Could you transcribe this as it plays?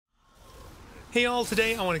Hey all,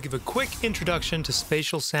 today I want to give a quick introduction to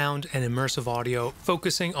spatial sound and immersive audio,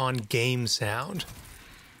 focusing on game sound.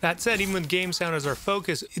 That said, even with game sound as our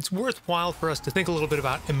focus, it's worthwhile for us to think a little bit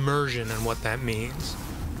about immersion and what that means.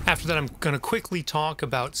 After that, I'm going to quickly talk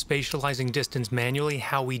about spatializing distance manually,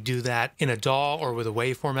 how we do that in a DAW or with a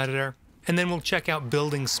waveform editor, and then we'll check out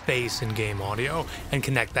building space in game audio and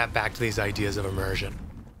connect that back to these ideas of immersion.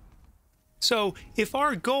 So, if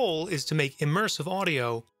our goal is to make immersive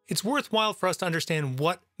audio, it's worthwhile for us to understand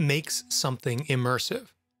what makes something immersive.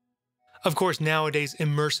 Of course, nowadays,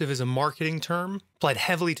 immersive is a marketing term applied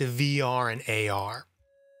heavily to VR and AR.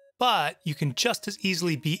 But you can just as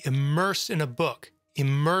easily be immersed in a book,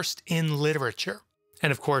 immersed in literature.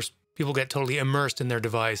 And of course, people get totally immersed in their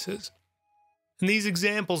devices. And these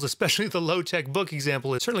examples, especially the low-tech book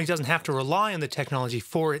example, it certainly doesn't have to rely on the technology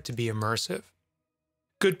for it to be immersive.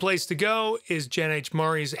 Good place to go is Jen H.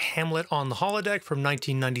 Murray's Hamlet on the Holodeck from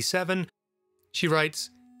 1997. She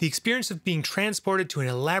writes, "The experience of being transported to an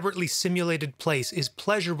elaborately simulated place is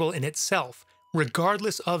pleasurable in itself,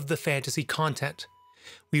 regardless of the fantasy content.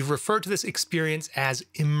 We've referred to this experience as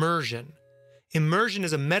immersion. Immersion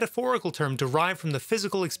is a metaphorical term derived from the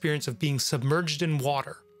physical experience of being submerged in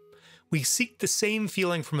water. We seek the same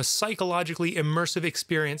feeling from a psychologically immersive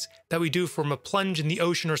experience that we do from a plunge in the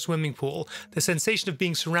ocean or swimming pool, the sensation of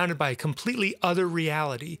being surrounded by a completely other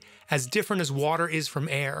reality, as different as water is from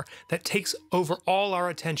air, that takes over all our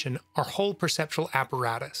attention, our whole perceptual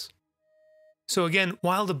apparatus." So again,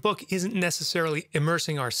 while the book isn't necessarily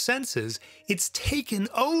immersing our senses, it's taken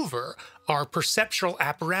over our perceptual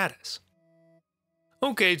apparatus.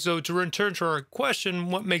 Okay, so to return to our question,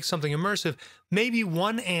 what makes something immersive? Maybe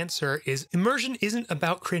one answer is immersion isn't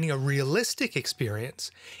about creating a realistic experience.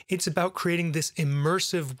 It's about creating this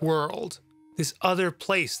immersive world, this other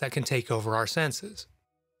place that can take over our senses.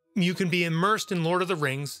 You can be immersed in Lord of the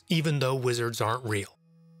Rings, even though wizards aren't real.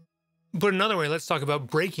 Put another way, let's talk about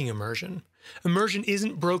breaking immersion. Immersion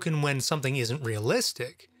isn't broken when something isn't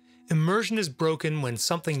realistic. Immersion is broken when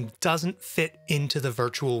something doesn't fit into the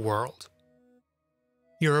virtual world.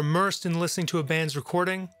 You're immersed in listening to a band's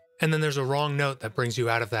recording, and then there's a wrong note that brings you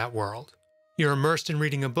out of that world. You're immersed in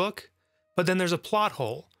reading a book, but then there's a plot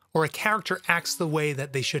hole, or a character acts the way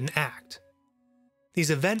that they shouldn't act.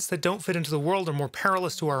 These events that don't fit into the world are more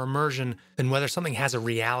perilous to our immersion than whether something has a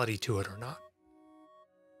reality to it or not.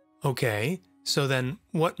 Okay, so then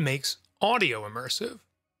what makes audio immersive?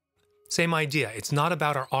 Same idea, it's not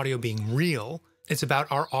about our audio being real, it's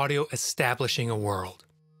about our audio establishing a world.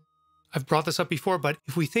 I've brought this up before, but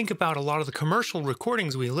if we think about a lot of the commercial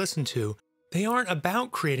recordings we listen to, they aren't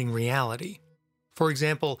about creating reality. For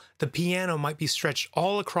example, the piano might be stretched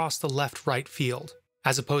all across the left-right field,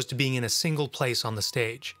 as opposed to being in a single place on the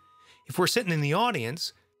stage. If we're sitting in the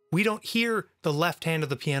audience, we don't hear the left hand of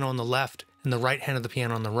the piano on the left and the right hand of the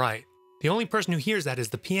piano on the right. The only person who hears that is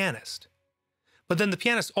the pianist. But then the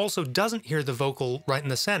pianist also doesn't hear the vocal right in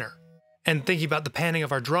the center. And thinking about the panning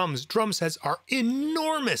of our drums, drum sets are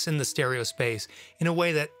enormous in the stereo space in a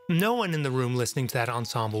way that no one in the room listening to that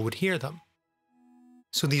ensemble would hear them.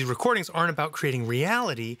 So these recordings aren't about creating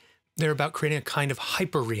reality, they're about creating a kind of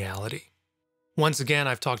hyper-reality. Once again,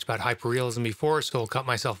 I've talked about hyperrealism before, so I'll cut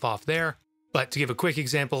myself off there. But to give a quick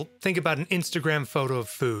example, think about an Instagram photo of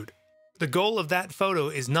food. The goal of that photo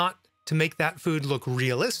is not to make that food look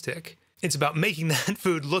realistic, it's about making that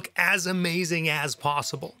food look as amazing as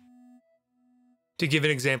possible. To give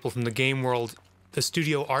an example from the game world, the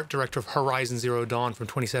studio art director of Horizon Zero Dawn from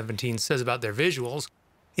 2017 says about their visuals,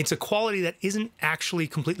 it's a quality that isn't actually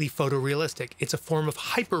completely photorealistic. It's a form of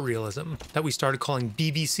hyperrealism that we started calling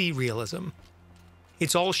BBC realism.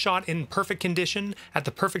 It's all shot in perfect condition, at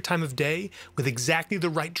the perfect time of day, with exactly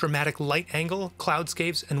the right dramatic light angle,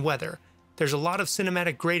 cloudscapes, and weather. There's a lot of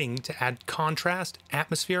cinematic grading to add contrast,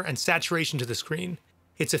 atmosphere, and saturation to the screen.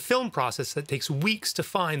 It's a film process that takes weeks to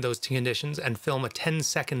find those conditions and film a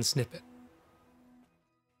 10-second snippet.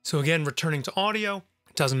 So again, returning to audio,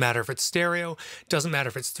 it doesn't matter if it's stereo, it doesn't matter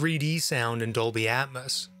if it's 3D sound in Dolby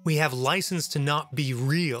Atmos. We have license to not be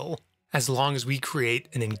real as long as we create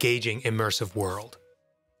an engaging, immersive world.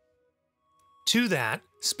 To that,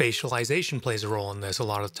 spatialization plays a role in this a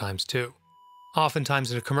lot of times too.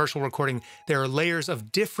 Oftentimes in a commercial recording, there are layers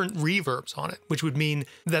of different reverbs on it, which would mean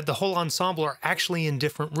that the whole ensemble are actually in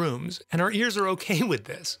different rooms, and our ears are okay with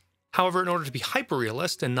this. However, in order to be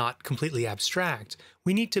hyperrealist and not completely abstract,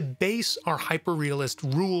 we need to base our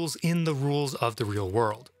hyperrealist rules in the rules of the real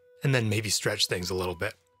world, and then maybe stretch things a little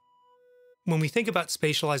bit. When we think about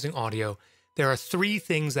spatializing audio, there are three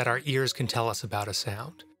things that our ears can tell us about a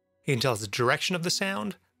sound. It can tell us the direction of the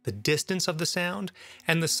sound, the distance of the sound,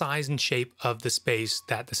 and the size and shape of the space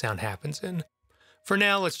that the sound happens in. For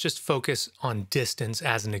now, let's just focus on distance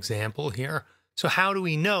as an example here. So how do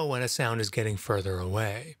we know when a sound is getting further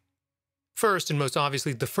away? First, and most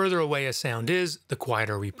obviously, the further away a sound is, the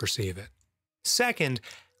quieter we perceive it. Second,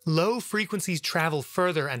 low frequencies travel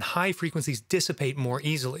further and high frequencies dissipate more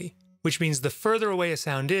easily, which means the further away a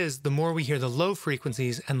sound is, the more we hear the low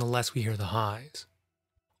frequencies and the less we hear the highs.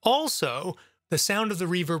 Also, the sound of the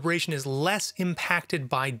reverberation is less impacted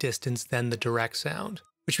by distance than the direct sound,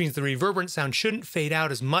 which means the reverberant sound shouldn't fade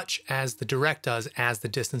out as much as the direct does as the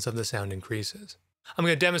distance of the sound increases. I'm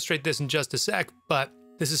going to demonstrate this in just a sec, but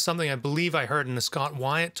this is something I believe I heard in a Scott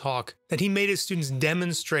Wyatt talk, that he made his students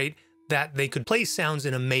demonstrate that they could place sounds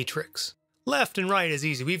in a matrix. Left and right is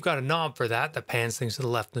easy. We've got a knob for that pans things to the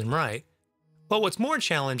left and right. But what's more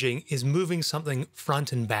challenging is moving something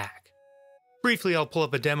front and back. Briefly, I'll pull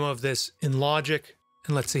up a demo of this in Logic,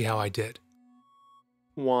 and let's see how I did.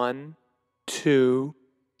 1, 2,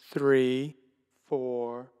 3,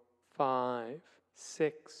 4, 5,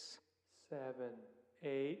 6, 7,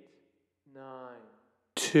 8, 9,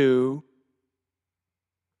 2,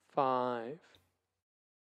 5,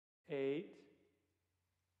 8.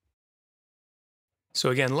 So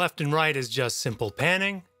again, left and right is just simple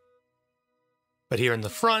panning. But here in the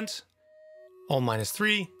front, all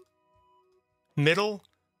 -3. Middle,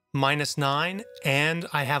 -9, and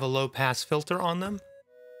I have a low pass filter on them.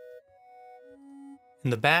 In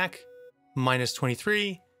the back,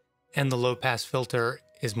 -23, and the low pass filter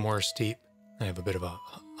is more steep. I have a bit of a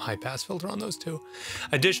high pass filter on those two.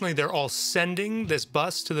 Additionally, they're all sending this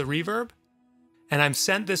bus to the reverb, and I've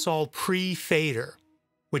sent this all pre-fader,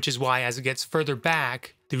 which is why as it gets further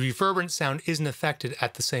back, the reverberant sound isn't affected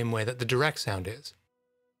at the same way that the direct sound is.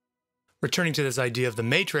 Returning to this idea of the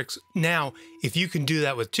matrix, now, if you can do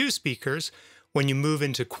that with 2 speakers, when you move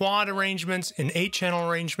into quad arrangements, in 8-channel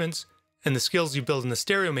arrangements, and the skills you build in the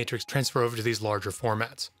stereo matrix transfer over to these larger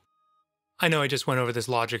formats. I know I just went over this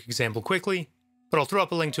Logic example quickly, but I'll throw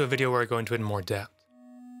up a link to a video where I go into it in more depth.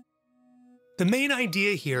 The main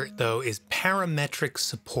idea here, though, is parametric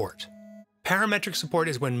support. Parametric support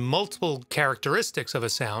is when multiple characteristics of a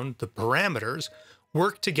sound, the parameters,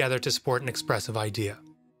 work together to support an expressive idea.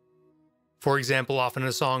 For example, often in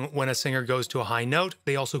a song, when a singer goes to a high note,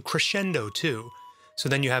 they also crescendo too. So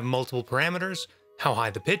then you have multiple parameters, how high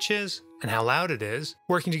the pitch is, and how loud it is,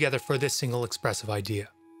 working together for this single expressive idea.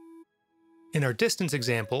 In our distance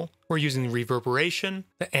example, we're using the reverberation,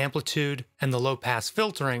 the amplitude, and the low-pass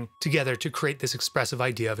filtering together to create this expressive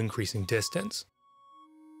idea of increasing distance.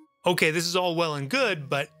 Okay, this is all well and good,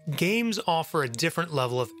 but games offer a different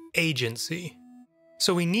level of agency.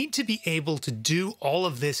 So we need to be able to do all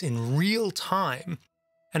of this in real time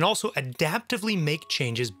and also adaptively make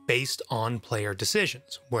changes based on player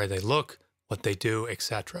decisions, where they look, what they do,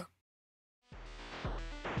 etc.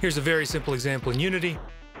 Here's a very simple example in Unity.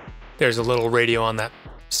 There's a little radio on that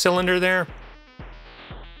cylinder there.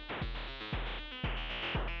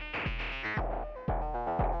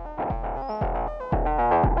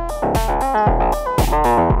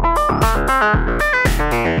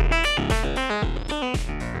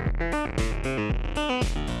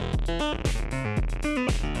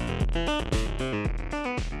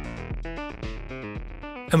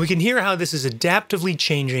 And we can hear how this is adaptively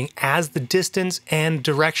changing as the distance and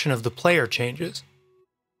direction of the player changes.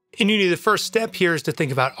 In Unity, the first step here is to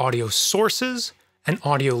think about audio sources and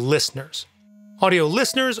audio listeners. Audio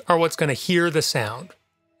listeners are what's going to hear the sound,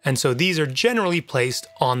 and so these are generally placed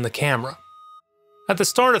on the camera. At the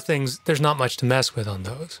start of things, there's not much to mess with on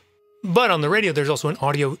those. But on the radio, there's also an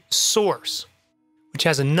audio source, which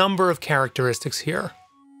has a number of characteristics here.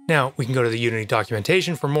 Now, we can go to the Unity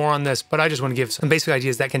documentation for more on this, but I just want to give some basic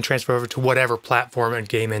ideas that can transfer over to whatever platform and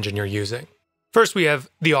game engine you're using. First, we have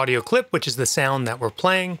the audio clip, which is the sound that we're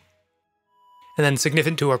playing. And then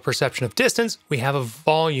significant to our perception of distance, we have a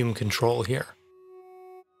volume control here.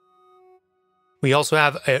 We also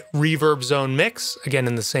have a reverb zone mix, again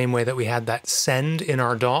in the same way that we had that send in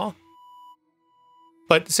our DAW.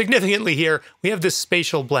 But significantly here, we have this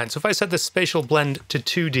spatial blend. So if I set the spatial blend to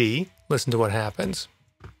 2D, listen to what happens.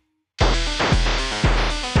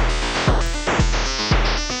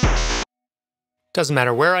 Doesn't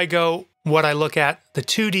matter where I go, what I look at, the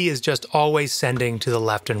 2D is just always sending to the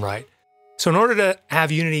left and right. So in order to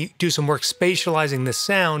have Unity do some work spatializing this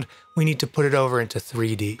sound, we need to put it over into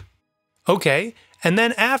 3D. Okay, and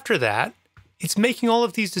then after that, it's making all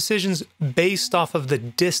of these decisions based off of the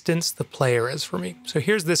distance the player is from me. So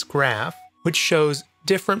here's this graph, which shows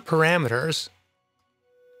different parameters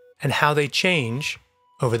and how they change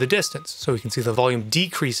over the distance. So we can see the volume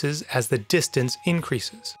decreases as the distance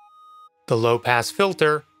increases. The low pass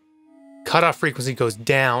filter Cutoff frequency goes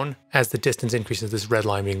down as the distance increases, this red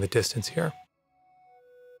line being the distance here.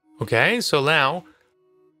 Okay, so now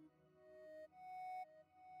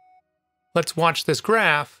let's watch this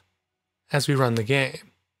graph as we run the game.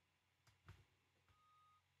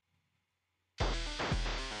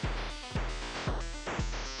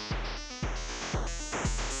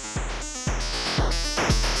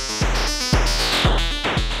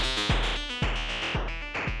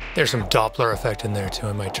 There's some Doppler effect in there too.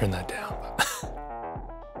 I might turn that down.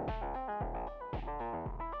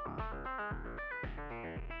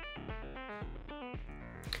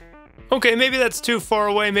 Okay, maybe that's too far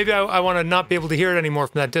away. Maybe I want to not be able to hear it anymore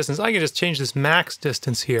from that distance. I can just change this max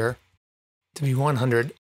distance here to be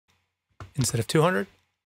 100 instead of 200.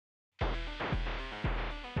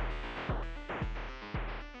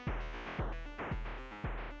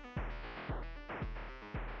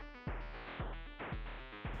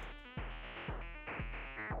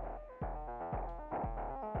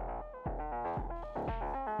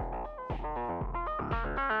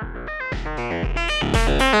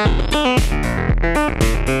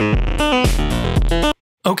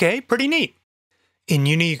 Okay, pretty neat. In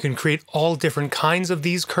Uni, you can create all different kinds of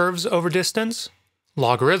these curves over distance,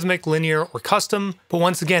 logarithmic, linear, or custom, but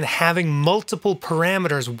once again, having multiple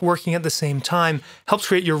parameters working at the same time helps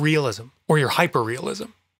create your realism, or your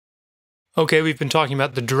hyperrealism. Okay, we've been talking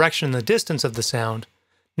about the direction and the distance of the sound.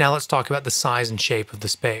 Now let's talk about the size and shape of the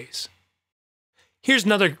space. Here's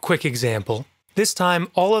another quick example. This time,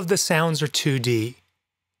 all of the sounds are 2D.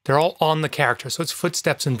 They're all on the character, so it's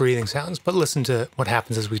footsteps and breathing sounds, but listen to what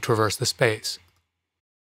happens as we traverse the space.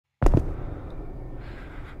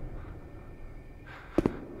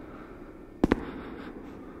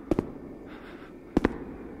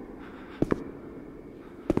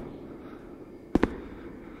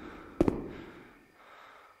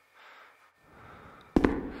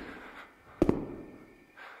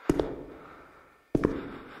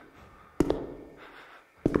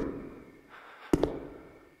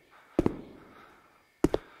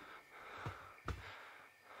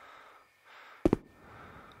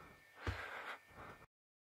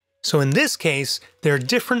 So in this case, there are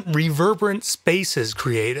different reverberant spaces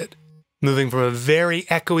created, moving from a very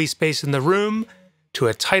echoey space in the room, to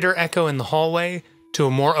a tighter echo in the hallway, to a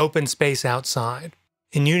more open space outside.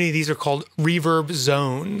 In Unity, these are called reverb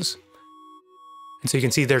zones. And so you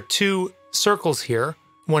can see there are two circles here.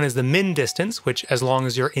 One is the min distance, which as long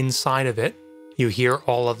as you're inside of it, you hear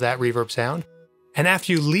all of that reverb sound. And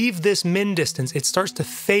after you leave this min distance, it starts to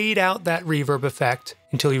fade out that reverb effect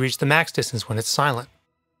until you reach the max distance when it's silent.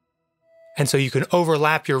 And so you can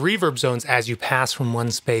overlap your reverb zones as you pass from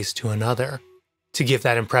one space to another to give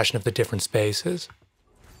that impression of the different spaces.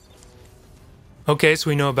 Okay, so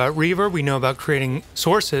we know about reverb, we know about creating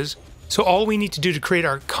sources. So all we need to do to create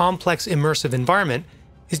our complex immersive environment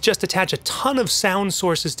is just attach a ton of sound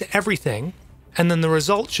sources to everything, and then the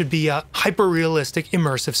result should be a hyper-realistic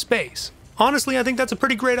immersive space. Honestly, I think that's a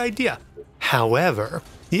pretty great idea. However,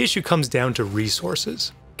 the issue comes down to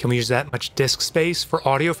resources. Can we use that much disk space for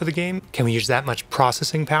audio for the game? Can we use that much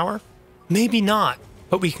processing power? Maybe not,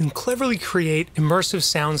 but we can cleverly create immersive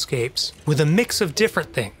soundscapes with a mix of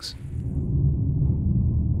different things.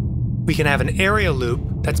 We can have an area loop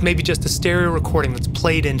that's maybe just a stereo recording that's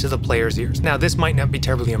played into the player's ears. Now, this might not be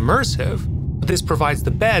terribly immersive, but this provides the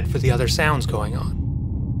bed for the other sounds going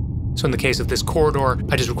on. So in the case of this corridor,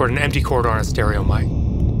 I just recorded an empty corridor on a stereo mic.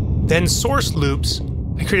 Then source loops,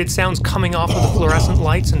 I created sounds coming off of the fluorescent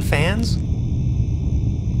lights and fans.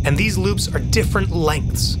 And these loops are different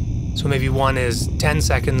lengths. So maybe one is 10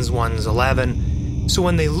 seconds, one's 11. So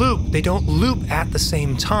when they loop, they don't loop at the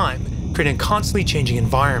same time, creating a constantly changing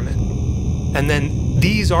environment. And then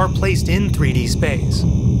these are placed in 3D space.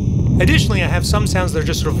 Additionally, I have some sounds that are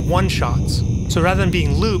just sort of one-shots. So rather than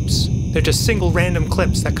being loops, they're just single random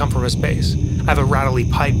clips that come from a space. I have a rattly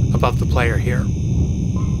pipe above the player here.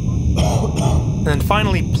 And then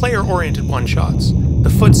finally, player-oriented one-shots. The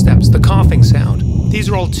footsteps, the coughing sound. These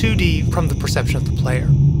are all 2D from the perception of the player.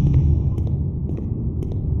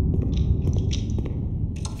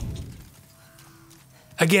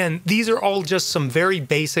 Again, these are all just some very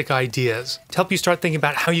basic ideas to help you start thinking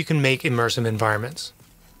about how you can make immersive environments.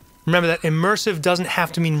 Remember that immersive doesn't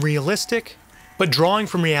have to mean realistic, but drawing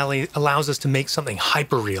from reality allows us to make something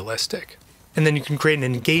hyper-realistic. And then you can create an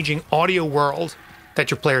engaging audio world that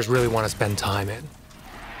your players really want to spend time in.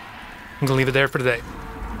 I'm going to leave it there for today.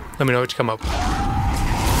 Let me know what you come up with.